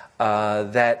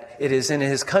that it is in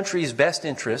his country's best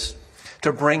interest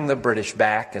to bring the British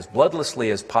back as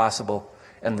bloodlessly as possible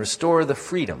and restore the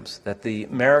freedoms that the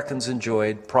Americans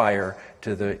enjoyed prior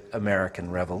to the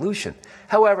American Revolution.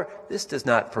 However, this does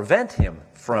not prevent him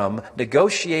from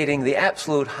negotiating the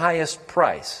absolute highest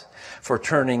price for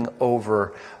turning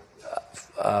over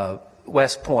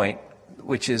West Point,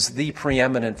 which is the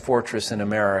preeminent fortress in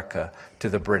America, to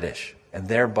the British. And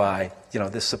thereby,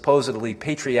 this supposedly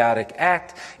patriotic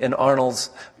act in Arnold's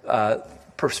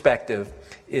perspective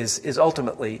is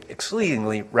ultimately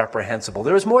exceedingly reprehensible.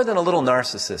 There was more than a little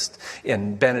narcissist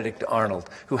in Benedict Arnold,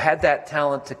 who had that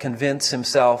talent to convince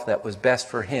himself that was best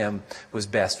for him was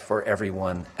best for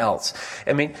everyone else.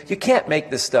 I mean, you can't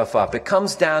make this stuff up. It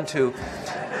comes down to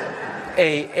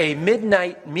a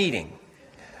midnight meeting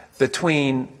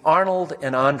between Arnold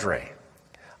and Andre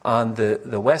on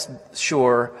the west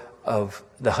shore of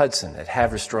the Hudson at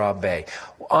Haverstraw Bay.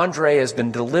 Andre has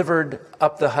been delivered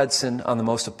up the Hudson on the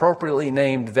most appropriately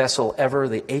named vessel ever,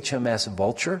 the HMS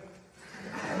Vulture.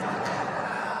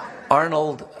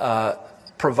 Arnold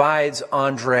provides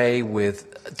Andre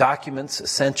with documents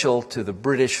essential to the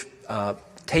British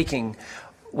taking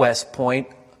West Point.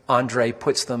 Andre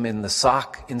puts them in the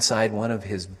sock inside one of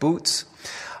his boots.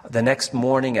 The next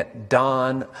morning at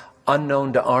dawn,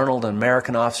 unknown to Arnold, an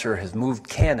American officer has moved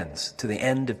cannons to the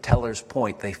end of Teller's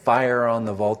Point. They fire on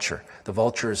the Vulture. The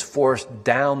Vulture is forced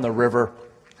down the river.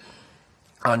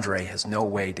 Andre has no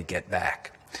way to get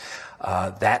back.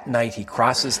 That night he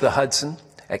crosses the Hudson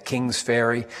at Kings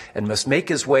Ferry and must make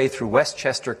his way through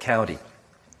Westchester County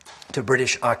to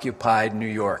British-occupied New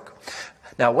York.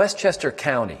 Now, Westchester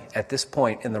County, at this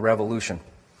point in the Revolution,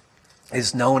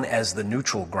 is known as the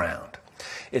neutral ground.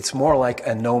 It's more like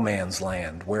a no man's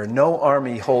land where no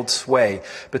army holds sway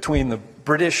between the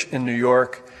British in New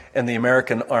York and the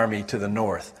American army to the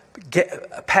north.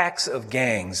 Packs of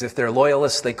gangs. If they're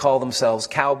loyalists, they call themselves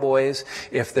cowboys.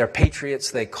 If they're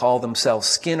patriots, they call themselves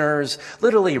skinners.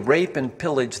 Literally rape and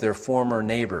pillage their former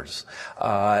neighbors.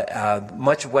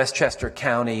 Much of Westchester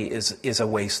County is a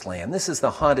wasteland. This is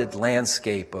the haunted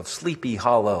landscape of Sleepy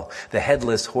Hollow, the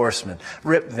Headless Horseman,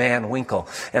 Rip Van Winkle.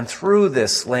 And through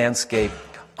this landscape,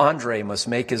 Andre must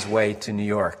make his way to New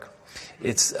York.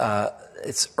 It's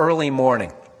early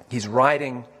morning. He's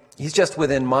riding. He's just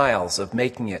within miles of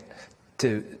making it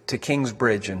to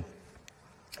Kingsbridge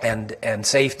and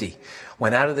safety,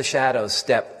 when out of the shadows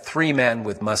step three men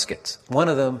with muskets, one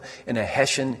of them in a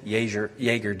Hessian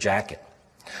Jaeger jacket.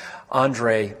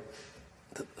 Andre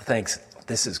thinks,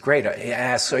 this is great. He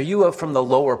asks, are you from the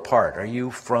lower part? Are you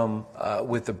from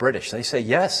with the British? They say,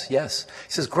 yes. He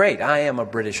says, great, I am a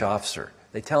British officer.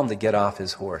 They tell him to get off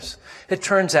his horse. It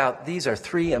turns out these are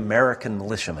three American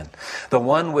militiamen. The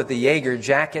one with the Jaeger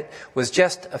jacket was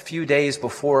just a few days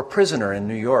before a prisoner in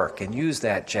New York and used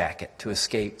that jacket to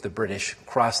escape the British,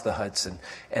 cross the Hudson,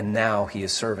 and now he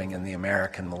is serving in the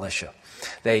American militia.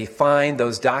 They find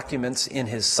those documents in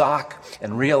his sock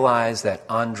and realize that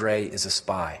Andre is a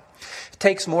spy. It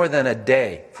takes more than a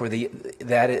day for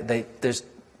there's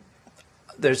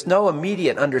no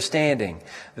immediate understanding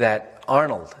that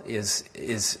Arnold is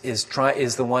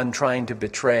the one trying to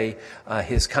betray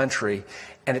his country,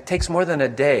 and it takes more than a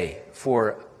day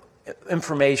for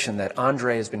information that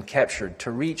Andre has been captured to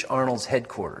reach Arnold's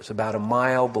headquarters, about a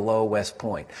mile below West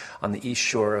Point on the east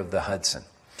shore of the Hudson.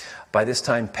 By this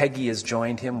time, Peggy has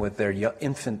joined him with their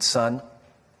infant son,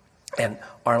 and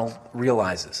Arnold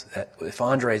realizes that if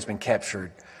Andre has been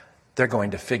captured, they're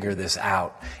going to figure this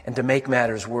out. And to make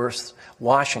matters worse,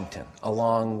 Washington,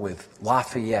 along with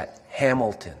Lafayette,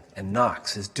 Hamilton, and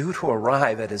Knox, is due to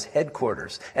arrive at his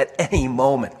headquarters at any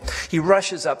moment. He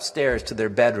rushes upstairs to their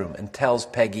bedroom and tells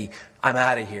Peggy, I'm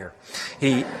out of here.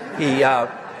 He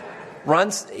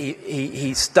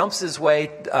stumps his way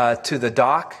to the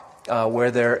dock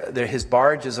where his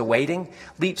barge is awaiting,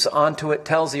 leaps onto it,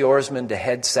 tells the oarsman to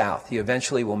head south. He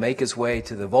eventually will make his way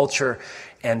to the Vulture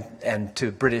and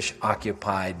to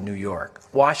British-occupied New York.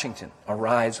 Washington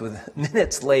arrives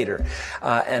minutes later,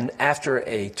 and after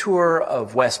a tour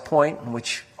of West Point, in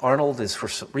which Arnold is, for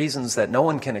reasons that no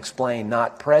one can explain,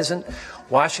 not present,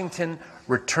 Washington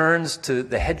returns to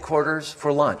the headquarters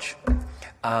for lunch.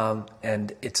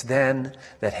 And it's then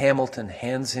that Hamilton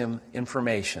hands him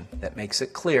information that makes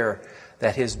it clear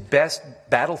that his best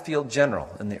battlefield general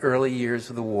in the early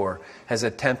years of the war has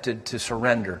attempted to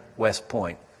surrender West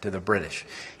Point to the British.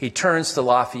 He turns to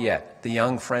Lafayette, the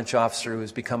young French officer who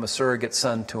has become a surrogate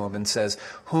son to him, and says,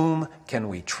 whom can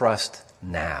we trust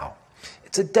now?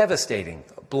 It's a devastating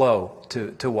blow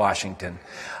to Washington,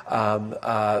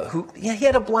 he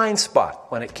had a blind spot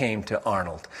when it came to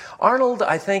Arnold. Arnold,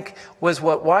 I think, was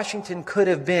what Washington could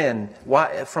have been,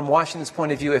 from Washington's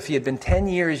point of view, if he had been 10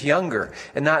 years younger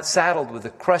and not saddled with the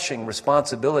crushing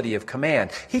responsibility of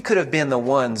command. He could have been the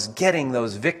ones getting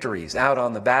those victories out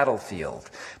on the battlefield.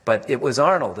 But it was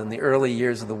Arnold in the early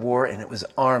years of the war, and it was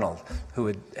Arnold who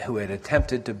had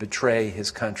attempted to betray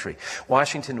his country.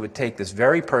 Washington would take this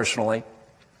very personally.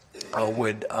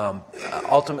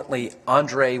 Ultimately,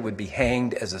 Andre would be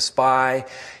hanged as a spy.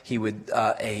 He would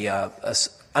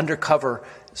a undercover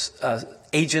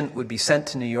agent would be sent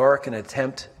to New York in an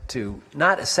attempt to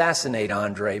not assassinate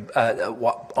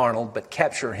Arnold, but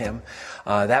capture him.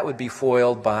 That would be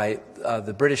foiled by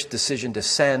the British decision to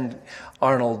send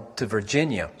Arnold to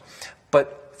Virginia.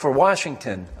 But for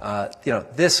Washington,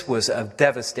 this was a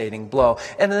devastating blow.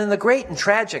 And then the great and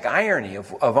tragic irony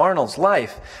of Arnold's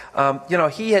life,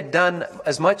 he had done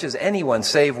as much as anyone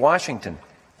save Washington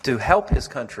to help his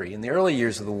country in the early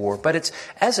years of the war. But it's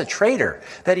as a traitor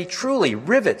that he truly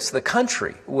rivets the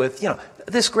country with,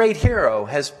 this great hero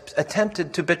has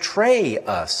attempted to betray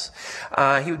us.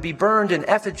 He would be burned in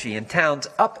effigy in towns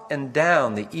up and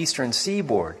down the eastern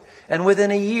seaboard. And within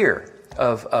a year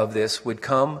of this would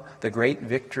come the great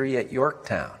victory at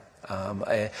Yorktown,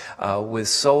 with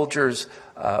soldiers,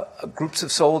 groups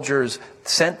of soldiers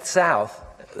sent south.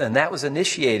 And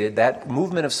that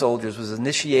movement of soldiers was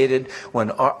initiated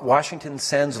when Washington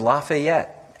sends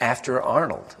Lafayette after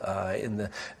Arnold in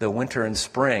the winter and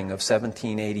spring of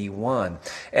 1781.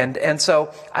 And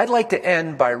so I'd like to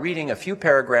end by reading a few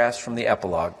paragraphs from the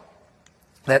epilogue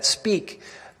that speak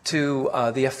to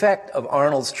the effect of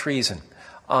Arnold's treason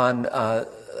on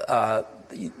the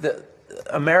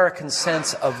American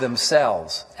sense of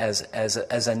themselves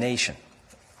as a nation.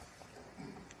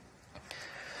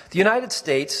 The United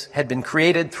States had been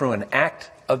created through an act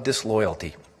of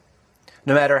disloyalty.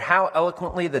 No matter how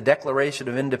eloquently the Declaration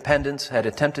of Independence had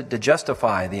attempted to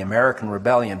justify the American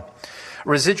rebellion,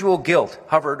 residual guilt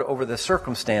hovered over the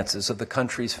circumstances of the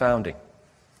country's founding.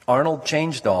 Arnold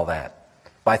changed all that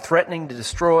by threatening to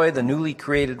destroy the newly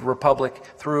created republic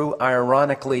through,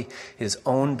 ironically, his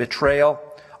own betrayal.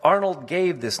 Arnold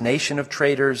gave this nation of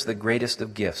traitors the greatest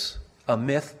of gifts, a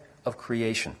myth of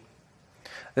creation.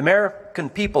 The American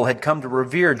people had come to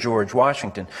revere George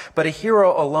Washington, but a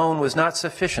hero alone was not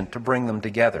sufficient to bring them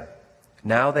together.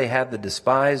 Now they had the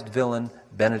despised villain,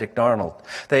 Benedict Arnold.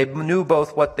 They knew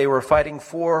both what they were fighting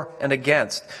for and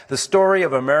against. The story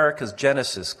of America's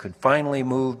genesis could finally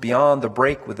move beyond the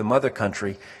break with the mother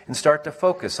country and start to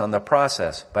focus on the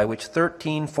process by which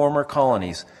 13 former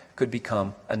colonies could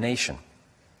become a nation.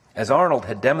 As Arnold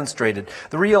had demonstrated,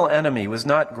 the real enemy was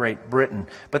not Great Britain,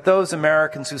 but those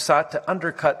Americans who sought to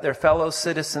undercut their fellow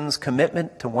citizens'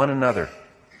 commitment to one another.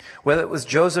 Whether it was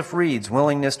Joseph Reed's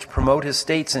willingness to promote his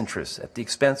state's interests at the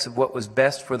expense of what was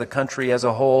best for the country as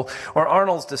a whole, or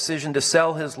Arnold's decision to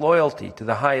sell his loyalty to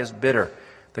the highest bidder,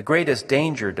 the greatest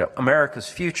danger to America's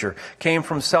future came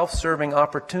from self-serving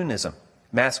opportunism,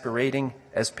 masquerading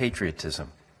as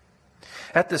patriotism.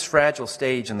 At this fragile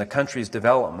stage in the country's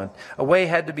development, a way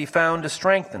had to be found to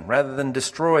strengthen rather than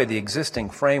destroy the existing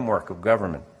framework of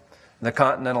government. The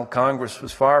Continental Congress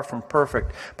was far from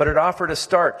perfect, but it offered a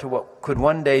start to what could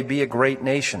one day be a great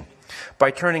nation.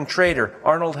 By turning traitor,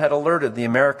 Arnold had alerted the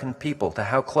American people to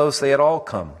how close they had all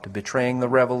come to betraying the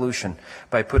Revolution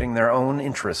by putting their own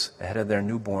interests ahead of their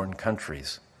newborn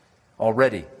country's.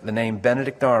 Already, the name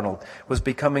Benedict Arnold was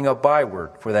becoming a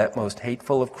byword for that most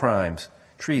hateful of crimes,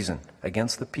 treason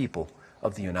against the people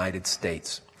of the United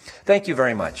States. Thank you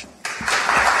very much.